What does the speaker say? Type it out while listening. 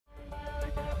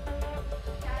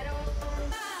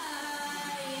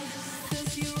Hi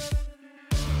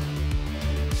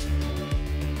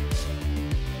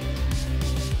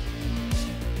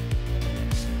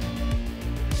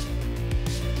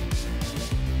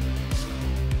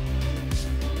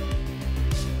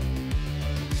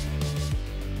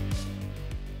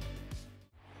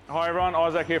everyone,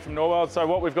 Isaac here from Norweld. So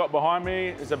what we've got behind me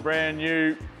is a brand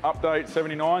new Update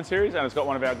 79 series, and it's got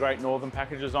one of our Great Northern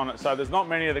packages on it. So there's not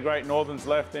many of the Great Northerns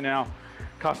left in our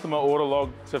customer order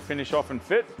log to finish off and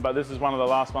fit, but this is one of the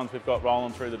last ones we've got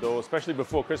rolling through the door, especially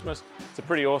before Christmas. It's a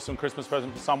pretty awesome Christmas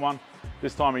present for someone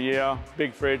this time of year.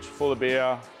 Big fridge, full of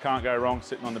beer, can't go wrong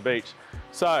sitting on the beach.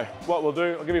 So what we'll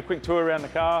do, I'll give you a quick tour around the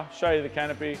car, show you the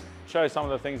canopy, show you some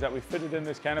of the things that we fitted in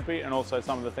this canopy, and also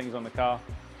some of the things on the car.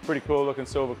 Pretty cool looking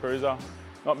silver cruiser.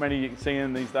 Not many you can see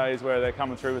in these days where they're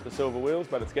coming through with the silver wheels,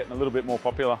 but it's getting a little bit more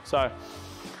popular. So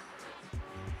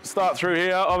start through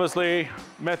here, obviously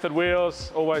method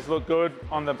wheels always look good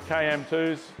on the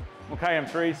KM2s, or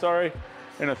KM3, sorry,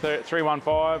 in a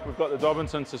 315. We've got the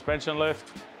Dobinson suspension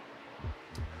lift.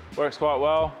 Works quite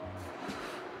well.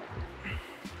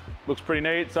 Looks pretty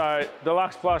neat. So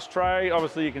Deluxe Plus Tray,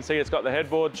 obviously you can see it's got the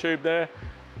headboard tube there.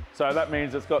 So that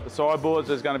means it's got the sideboards.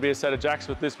 There's going to be a set of jacks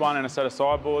with this one and a set of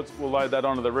sideboards. We'll load that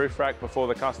onto the roof rack before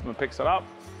the customer picks it up.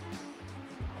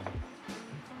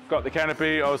 Got the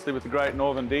canopy, obviously with the Great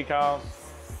Northern decals.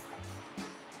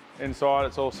 Inside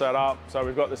it's all set up. So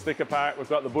we've got the sticker pack, we've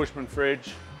got the Bushman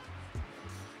fridge.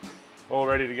 All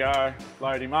ready to go.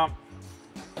 Load him up.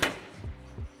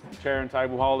 Chair and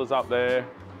table holders up there.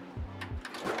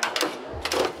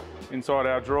 Inside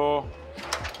our drawer.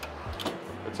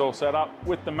 It's all set up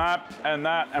with the map and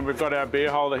that, and we've got our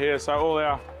beer holder here, so all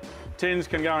our tins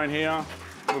can go in here.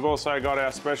 We've also got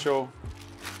our special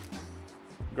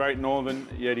Great Northern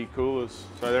Yeti coolers,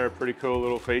 so they're a pretty cool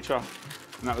little feature,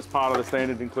 and that was part of the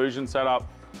standard inclusion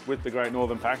setup with the Great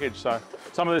Northern package. So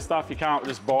some of this stuff you can't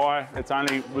just buy, it's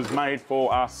only was made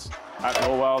for us at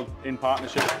Norweld in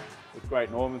partnership with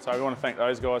Great Northern, so we want to thank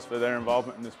those guys for their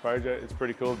involvement in this project. It's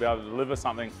pretty cool to be able to deliver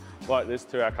something like this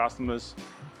to our customers.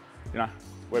 You know,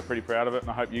 we're pretty proud of it,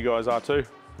 and I hope you guys are too.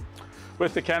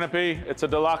 With the canopy, it's a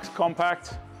deluxe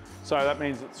compact, so that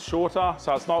means it's shorter,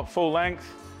 so it's not full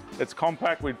length, it's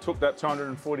compact. We took that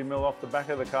 240mm off the back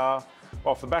of the car,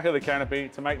 off the back of the canopy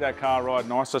to make that car ride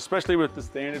nice, especially with the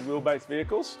standard wheelbase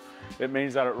vehicles. It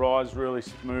means that it rides really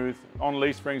smooth on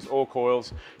leaf springs or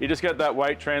coils. You just get that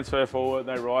weight transfer forward,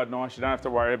 they ride nice. You don't have to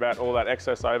worry about all that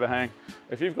excess overhang.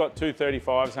 If you've got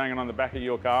 235s hanging on the back of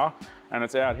your car and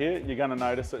it's out here, you're gonna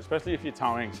notice it, especially if you're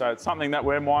towing. So it's something that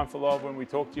we're mindful of when we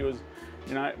talk to you is,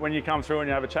 you know, when you come through and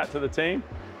you have a chat to the team,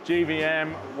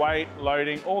 GVM, weight,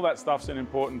 loading, all that stuff's an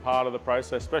important part of the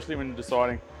process, especially when you're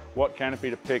deciding what canopy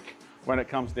to pick when it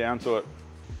comes down to it.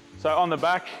 So on the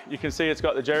back, you can see it's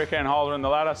got the jerry can holder and the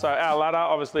ladder. So our ladder,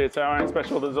 obviously it's our own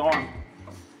special design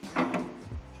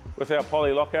with our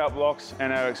poly lockout blocks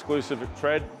and our exclusive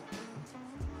tread.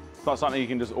 It's not something you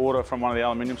can just order from one of the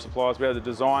aluminium suppliers. We had to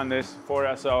design this for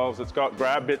ourselves. It's got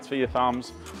grab bits for your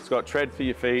thumbs. It's got tread for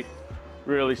your feet.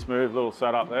 Really smooth little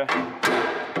setup there.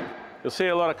 You'll see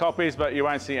a lot of copies, but you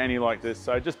won't see any like this.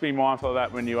 So just be mindful of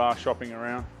that when you are shopping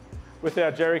around. With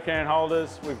our jerry can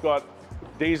holders, we've got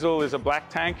diesel is a black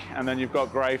tank, and then you've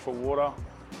got grey for water.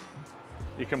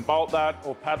 You can bolt that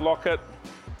or padlock it.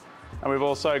 And we've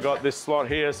also got this slot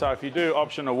here, so if you do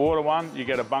option a water one, you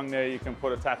get a bung there, you can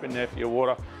put a tap in there for your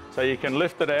water. So you can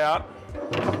lift it out,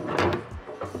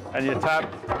 and your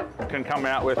tap can come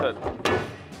out with it.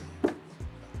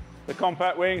 The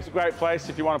compact wing's a great place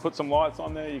if you want to put some lights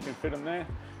on there, you can fit them there.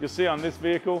 You'll see on this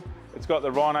vehicle, it's got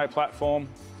the Rhino platform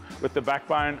with the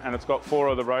backbone, and it's got 4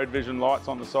 of the road vision lights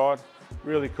on the side.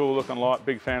 Really cool looking light,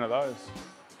 big fan of those.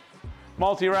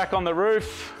 Multi-rack on the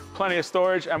roof, plenty of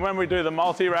storage, and when we do the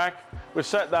multi-rack, we've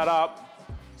set that up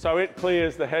so it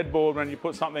clears the headboard when you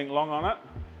put something long on it,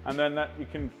 and then that you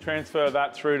can transfer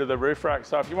that through to the roof rack.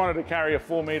 So if you wanted to carry a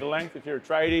 4-meter length, if you're a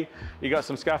tradie, you got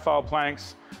some scaffold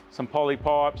planks, some poly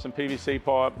pipe, some PVC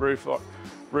pipe,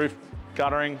 roof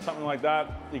guttering, something like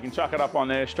that, you can chuck it up on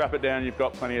there, strap it down, you've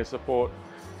got plenty of support.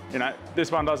 You know,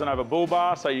 this one doesn't have a bull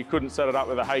bar, so you couldn't set it up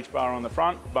with a H bar on the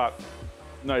front, but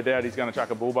no doubt he's gonna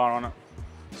chuck a bull bar on it.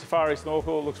 Safari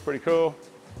snorkel looks pretty cool.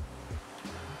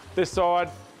 This side,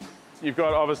 you've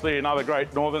got obviously another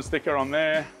Great Northern sticker on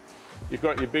there. You've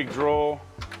got your big drawer,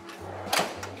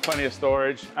 plenty of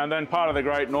storage. And then part of the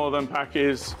Great Northern pack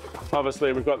is,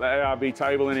 obviously we've got the ARB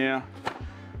table in here.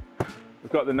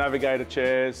 We've got the navigator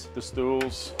chairs, the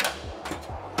stools,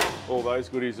 all those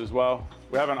goodies as well.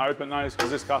 We haven't opened those because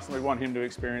this customer, we want him to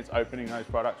experience opening those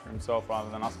products for himself rather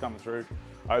than us coming through,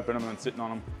 open them and sitting on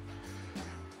them.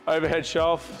 Overhead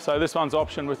shelf. So this one's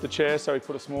optioned with the chair, so we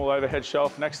put a small overhead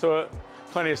shelf next to it.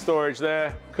 Plenty of storage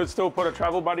there. Could still put a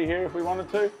travel buddy here if we wanted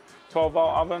to.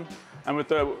 12-volt oven. And with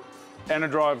the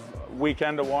Undertray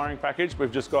weekender wiring package,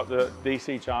 we've just got the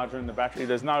DC charger in the battery.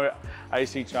 There's no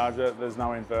AC charger, there's no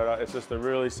inverter. It's just a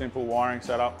really simple wiring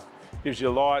setup. Gives you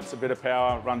lights, a bit of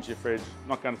power, runs your fridge.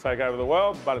 Not going to take over the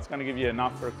world, but it's going to give you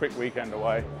enough for a quick weekend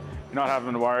away. You're not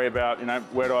having to worry about, you know,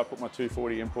 where do I put my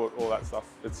 240 input, all that stuff.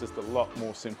 It's just a lot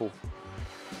more simple.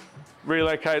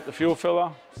 Relocate the fuel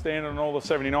filler, standard on all the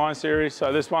 79 series.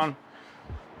 So this one,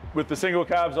 with the single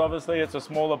cabs, obviously, it's a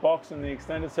smaller box than the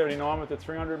extended 79 with the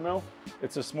 300mm.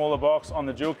 It's a smaller box. On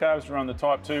the dual cabs, we're on the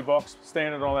Type 2 box,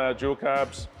 standard on all our dual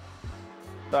cabs.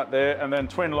 That there, and then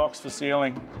twin locks for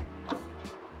sealing.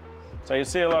 So you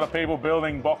see a lot of people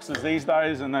building boxes these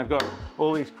days and they've got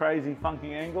all these crazy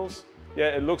funky angles. Yeah,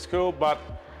 it looks cool, but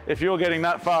if you're getting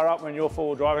that far up when you're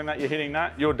forward driving that, you're hitting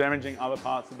that, you're damaging other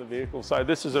parts of the vehicle. So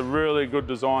this is a really good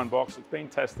design box. It's been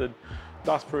tested,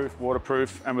 dustproof,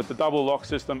 waterproof, and with the double lock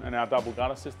system and our double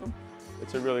gutter system,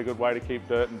 it's a really good way to keep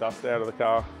dirt and dust out of the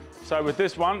car. So with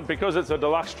this one, because it's a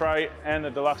deluxe tray and the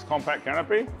deluxe compact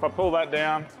canopy, if I pull that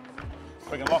down,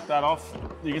 we can lock that off.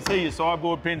 You can see your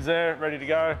sideboard pins there, ready to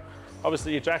go.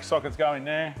 Obviously your jack sockets go in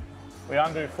there. We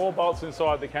undo 4 bolts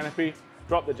inside the canopy,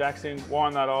 drop the jacks in,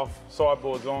 wind that off,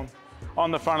 sideboard's on. On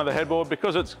the front of the headboard,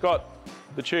 because it's got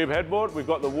the tube headboard, we've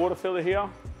got the water filler here,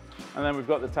 and then we've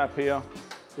got the tap here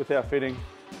with our fitting.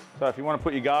 So if you want to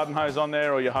put your garden hose on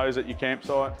there or your hose at your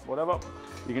campsite, whatever,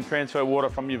 you can transfer water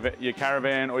from your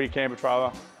caravan or your camper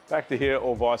trailer back to here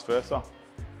or vice versa.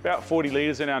 About 40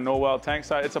 litres in our Norweld tank.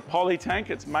 So it's a poly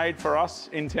tank, it's made for us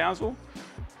in Townsville.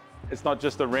 It's not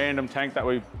just a random tank that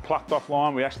we plucked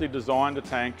offline. We actually designed a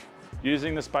tank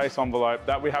using the space envelope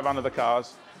that we have under the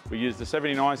cars. We use the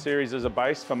 79 series as a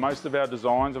base for most of our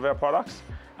designs of our products,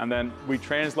 and then we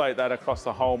translate that across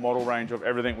the whole model range of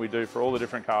everything we do for all the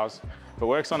different cars. If it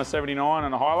works on a 79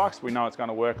 and a Hilux, we know it's going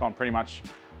to work on pretty much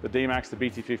the D-Max, the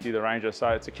BT50, the Ranger. So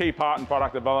it's a key part in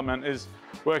product development is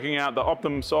working out the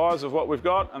optimum size of what we've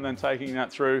got and then taking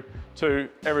that through to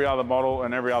every other model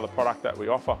and every other product that we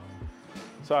offer.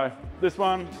 So this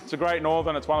one, it's a Great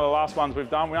Northern. It's one of the last ones we've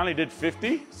done. We only did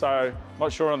 50, so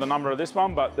not sure on the number of this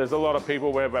one, but there's a lot of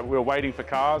people where we're waiting for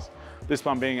cars. This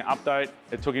one being an update,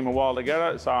 it took him a while to get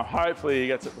it, so hopefully he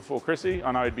gets it before Chrissy.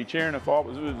 I know he'd be cheering if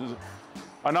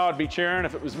I'd be cheering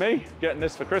if it was me getting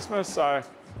this for Christmas. So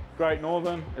Great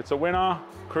Northern, it's a winner.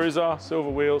 Cruiser, silver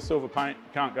wheels, silver paint,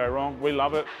 can't go wrong. We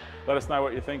love it. Let us know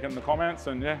what you think in the comments,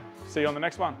 and yeah, see you on the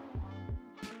next one.